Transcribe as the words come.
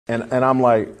And I'm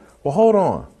like, well, hold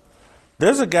on.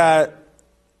 There's a guy,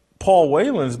 Paul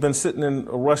Whelan's been sitting in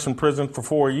a Russian prison for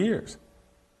 4 years.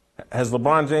 Has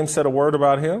LeBron James said a word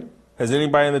about him? Has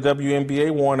anybody in the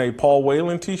WNBA worn a Paul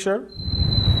Whelan T-shirt?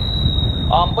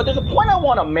 But there's a point I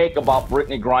want to make about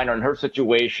Brittney Griner and her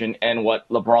situation and what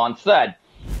LeBron said.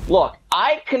 Look,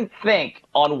 I can think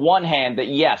on one hand that,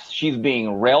 yes, she's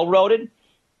being railroaded.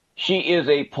 She is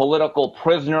a political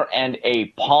prisoner and a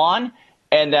pawn,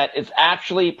 and that it's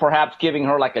actually perhaps giving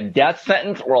her like a death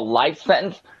sentence or a life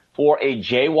sentence for a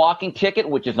jaywalking ticket,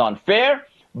 which is unfair.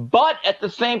 But at the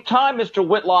same time, Mr.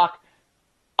 Whitlock,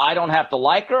 I don't have to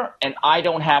like her, and I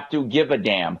don't have to give a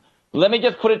damn. Let me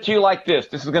just put it to you like this.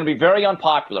 This is going to be very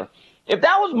unpopular. If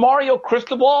that was Mario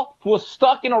Cristobal, who was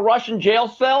stuck in a Russian jail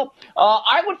cell,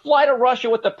 I would fly to Russia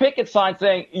with a picket sign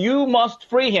saying, "You must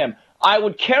free him." I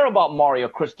would care about Mario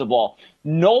Cristobal.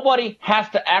 Nobody has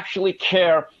to actually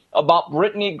care about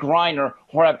Brittney Griner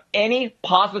or have any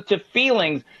positive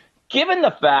feelings, given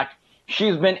the fact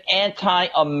she's been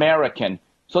anti-American.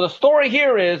 So the story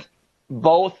here is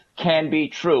both can be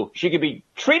true. She could be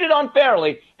treated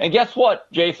unfairly, and guess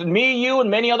what, Jason? Me, you, and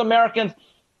many other Americans,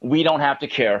 we don't have to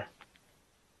care.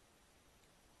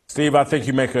 Steve, I think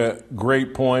you make a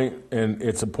great point, and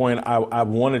it's a point I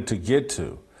wanted to get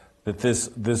to, that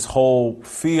this whole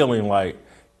feeling like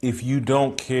if you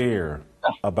don't care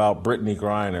about Brittney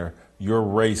Griner, you're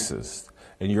racist,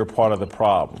 and you're part of the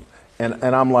problem.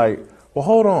 And I'm like, well,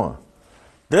 hold on.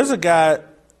 There's a guy,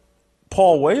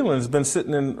 Paul Whelan's been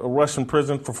sitting in a Russian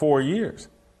prison for 4 years.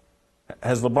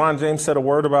 Has LeBron James said a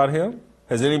word about him?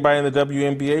 Has anybody in the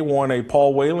WNBA worn a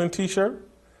Paul Whelan T-shirt?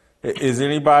 Is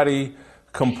anybody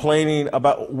complaining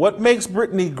about what makes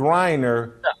Brittney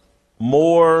Griner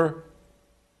more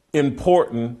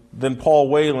important than Paul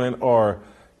Whelan or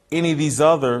any of these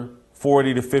other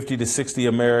 40 to 50 to 60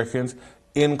 Americans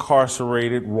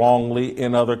incarcerated wrongly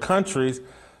in other countries?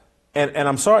 And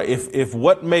I'm sorry, if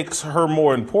what makes her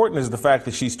more important is the fact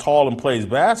that she's tall and plays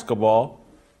basketball,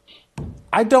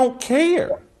 I don't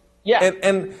care. Yeah.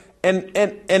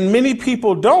 And many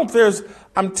people don't. There's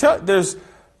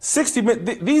 60.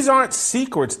 These aren't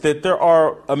secrets that there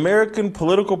are American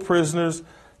political prisoners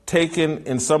taken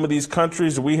in some of these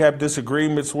countries we have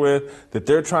disagreements with, that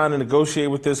they're trying to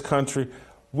negotiate with this country.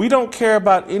 We don't care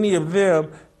about any of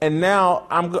them. And now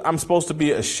I'm supposed to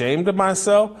be ashamed of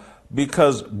myself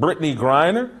because Brittney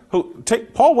Griner,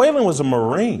 Paul Whelan was a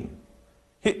Marine.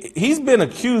 He's been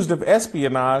accused of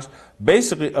espionage,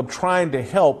 basically of trying to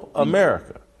help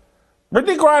America.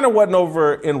 Brittney Griner wasn't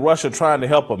over in Russia trying to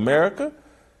help America.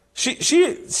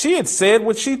 She had said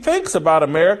what she thinks about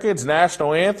America, its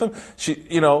national anthem.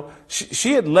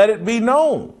 She had let it be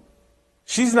known.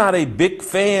 She's not a big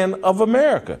fan of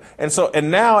America.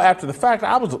 And now after the fact,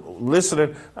 I was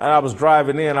listening, and I was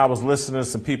driving in, I was listening to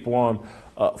some people on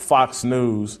Fox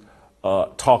News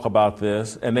talk about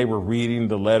this, and they were reading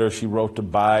the letter she wrote to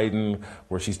Biden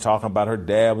where she's talking about her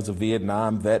dad was a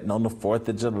Vietnam vet, and on the 4th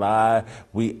of July,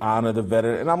 we honor the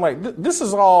veteran. And I'm like, this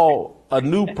is all a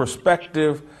new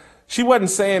perspective. She wasn't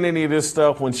saying any of this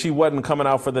stuff when she wasn't coming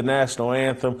out for the national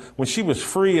anthem. When she was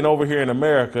free and over here in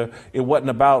America, it wasn't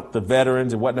about the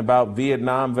veterans. It wasn't about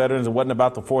Vietnam veterans. It wasn't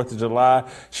about the 4th of July.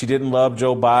 She didn't love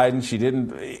Joe Biden. She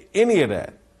didn't any of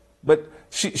that. But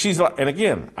she's like, and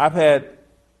again, I've had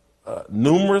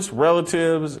numerous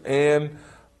relatives and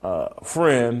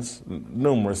friends,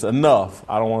 enough,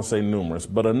 I don't want to say numerous,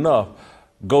 but enough,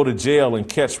 go to jail and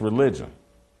catch religion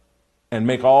and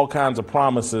make all kinds of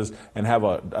promises and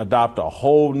adopt a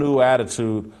whole new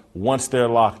attitude once they're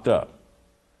locked up.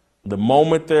 The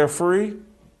moment they're free,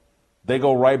 they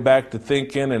go right back to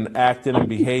thinking and acting and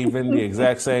behaving the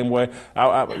exact same way.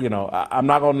 I'm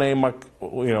not gonna name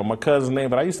my cousin's name,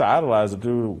 but I used to idolize the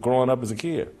dude growing up as a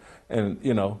kid, and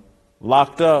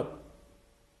locked up,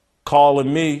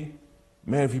 calling me,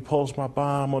 man, if you post my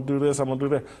bond, I'm gonna do this, I'm gonna do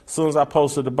that. As soon as I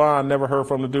posted the bond, never heard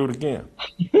from the dude again.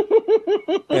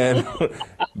 And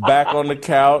back on the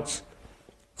couch,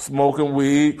 smoking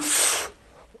weed.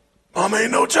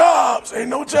 Ain't no jobs.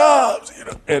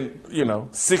 And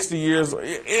 60 years.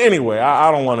 Anyway,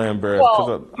 I don't want to embarrass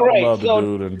because I love the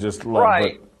dude and just love.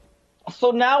 Right.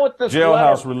 So now with this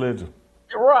jailhouse religion.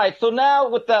 Right. So now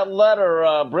with that letter,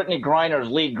 Brittney Griner's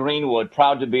Lee Greenwood,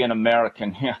 proud to be an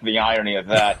American. The irony of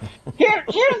that.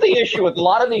 Here's the issue with a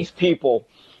lot of these people,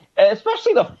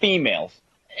 especially the females.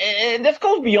 And this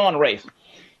goes beyond race.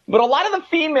 But a lot of the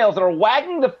females that are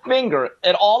wagging the finger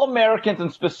at all Americans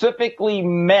and specifically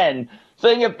men,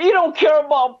 saying, if you don't care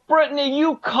about Brittney,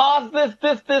 you caused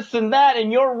this, and that,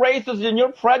 and you're racist and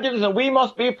you're prejudiced and we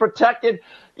must be protected.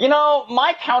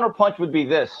 My counterpunch would be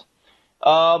this.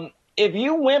 if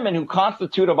you women who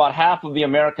constitute about half of the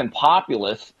American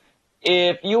populace,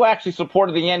 if you actually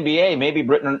supported the NBA, maybe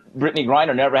Brittney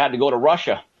Griner never had to go to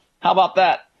Russia. How about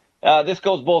that? This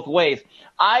goes both ways.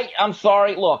 I'm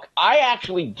sorry. Look, I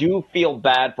actually do feel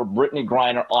bad for Brittney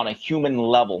Griner on a human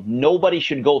level. Nobody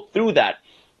should go through that.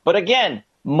 But again,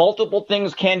 multiple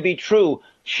things can be true.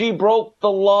 She broke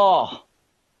the law.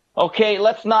 Okay,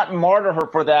 let's not martyr her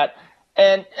for that.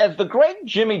 And as the great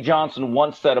Jimmy Johnson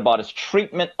once said about his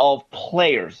treatment of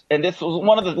players, and this was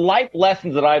one of the life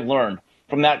lessons that I've learned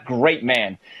from that great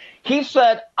man, he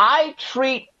said, I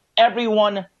treat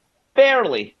everyone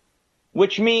fairly,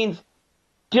 which means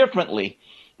differently.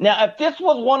 Now, if this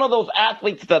was one of those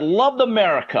athletes that loved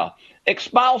America,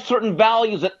 espoused certain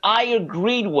values that I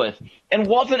agreed with, and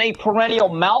wasn't a perennial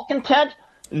malcontent,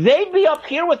 they'd be up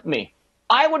here with me.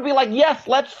 I would be like, yes,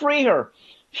 let's free her.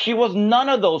 She was none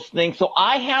of those things, so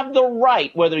I have the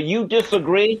right, whether you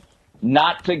disagree,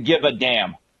 not to give a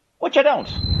damn, which I don't.